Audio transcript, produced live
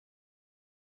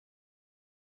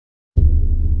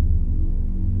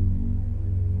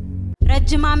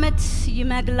ረጅም አመት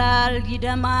ይመግላል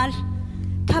ይደማል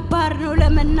ከባድ ነው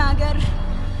ለመናገር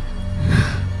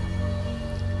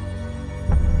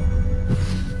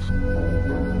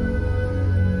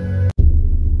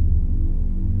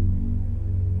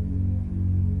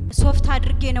ሶፍት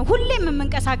አድርጌ ነው ሁሌም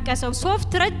የምንቀሳቀሰው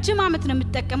ሶፍት ረጅም አመት ነው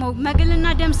የምጠቀመው መግልና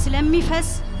ደም ስለሚፈስ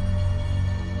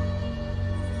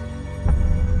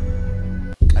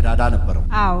ቀዳዳ ነበረው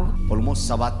አዎ ኦልሞስት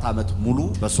 7 አመት ሙሉ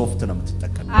በሶፍት ነው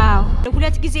የምትጠቀመው አዎ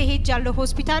ሁለት ጊዜ ሄጃለሁ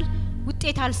ሆስፒታል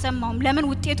ውጤት አልሰማውም ለምን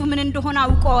ውጤቱ ምን እንደሆነ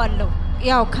አውቀዋለሁ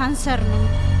ያው ካንሰር ነው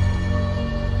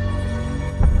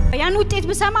ያን ውጤት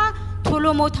ብሰማ ቶሎ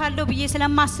ሞታለሁ ብዬ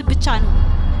ስለማስብ ብቻ ነው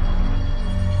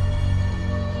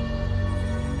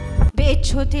በኤች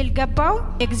ሆቴል ገባው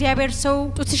እግዚአብሔር ሰው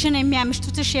ጡትሽን የሚያምሽ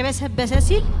ጡትሽ የበሰበሰ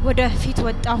ሲል ወደ ፊት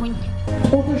ወጣሁኝ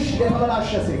ጡትሽ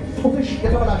የተበላሸሰ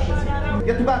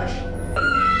የትባልሽ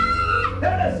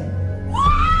ደረስ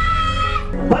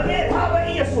በጌታ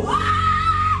በኢየሱስ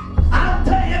አንተ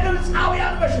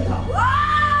የግብፃውያን በሽታ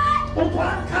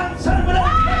እንኳን ካንሰር ብለህ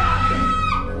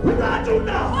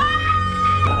ውጣጁና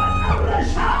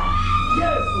በመጨረሻ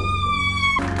ኢየሱስ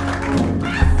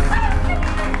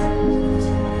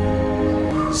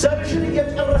ዘርሽን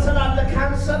እየጨረሰ ላለ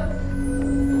ካንሰር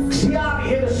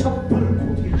እግዚአብሔር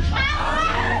ሰበርኩት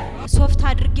ሶፍት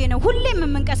አድርጌ ነው ሁሌም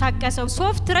የምንቀሳቀሰው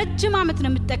ሶፍት ረጅም አመት ነው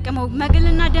የምጠቀመው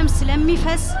መግልና ደም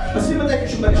ስለሚፈስ እሺ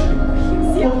መጣይሽ መልሽ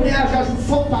ወዲያሻሹ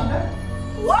ሶፍት አለ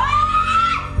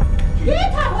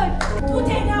ጌታ ሆይ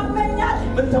ጡቴን ያመኛል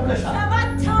ምን ተብለሻል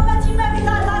 7 አመት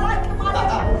ይመግላል አላውቅም ማለት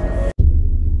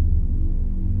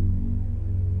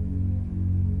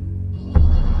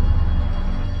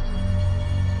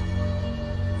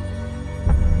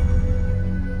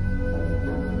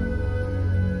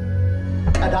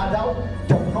ቀዳዳው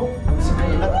ደግሞ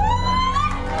ምስክርነት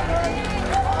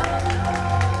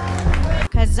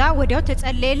ከዛ ወዲያው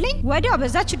ተጸለየልኝ ወዲያው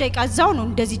በዛች ደቂቃ እዛው ነው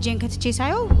እንደዚህ ጄን ከተቼ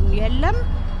ሳይው የለም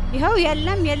ይሄው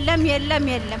የለም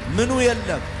ምኑ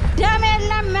የለም ደም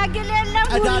የለም መግል የለም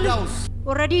ቀዳዳውስ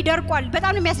ኦሬዲ ደርቋል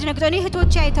በጣም ነው የሚያስደነግጠው እኔ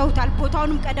እህቶቼ አይተውታል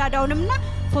ቦታውንም ቀዳዳውንምና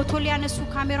ፎቶ ሊያነሱ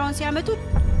ካሜራውን ሲያመጡ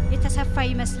የተሰፋ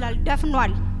ይመስላል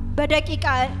ደፍኗል በደቂቃ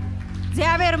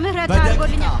እግዚአብሔር ምህረት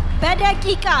አድርጎልኛል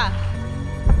በደቂቃ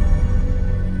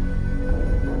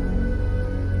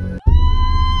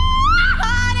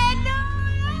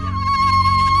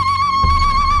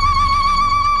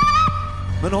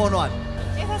ምን ሆኗል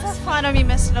የተሰፋ ነው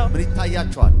የሚመስለው ምን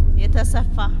ይታያችኋል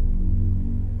የተሰፋ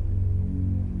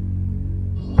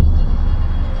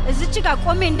እዚች ጋር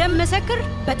ቆሜ እንደምመሰክር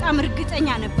በጣም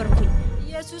እርግጠኛ ነበርኩኝ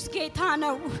ኢየሱስ ጌታ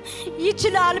ነው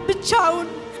ይችላል ብቻውን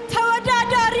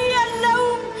ተወዳዳሪ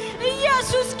የለውም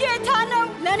ኢየሱስ ጌታ ነው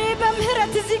ለኔ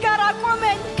በምህረት እዚህ ጋር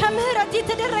አቆመኝ ከምህረት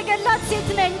የተደረገላት ሴት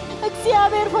ነኝ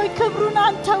እግዚአብሔር ሆይ ክብሩን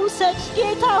አንተ ውሰድ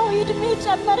ጌታ ሆይ እድሜ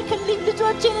ጨመርክልኝ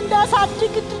ልጆችን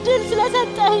እንዳሳድግ ድል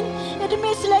ስለሰጠኝ እድሜ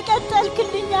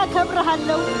ስለቀጠልክልኝ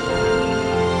አከብርሃለሁ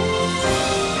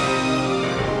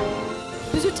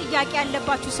ብዙ ጥያቄ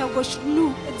ያለባችሁ ሰዎች ኑ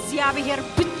እግዚአብሔር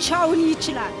ብቻውን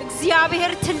ይችላል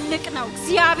እግዚአብሔር ትልቅ ነው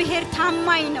እግዚአብሔር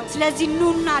ታማኝ ነው ስለዚህ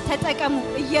ኑና ተጠቀሙ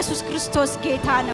ኢየሱስ ክርስቶስ ጌታ ነው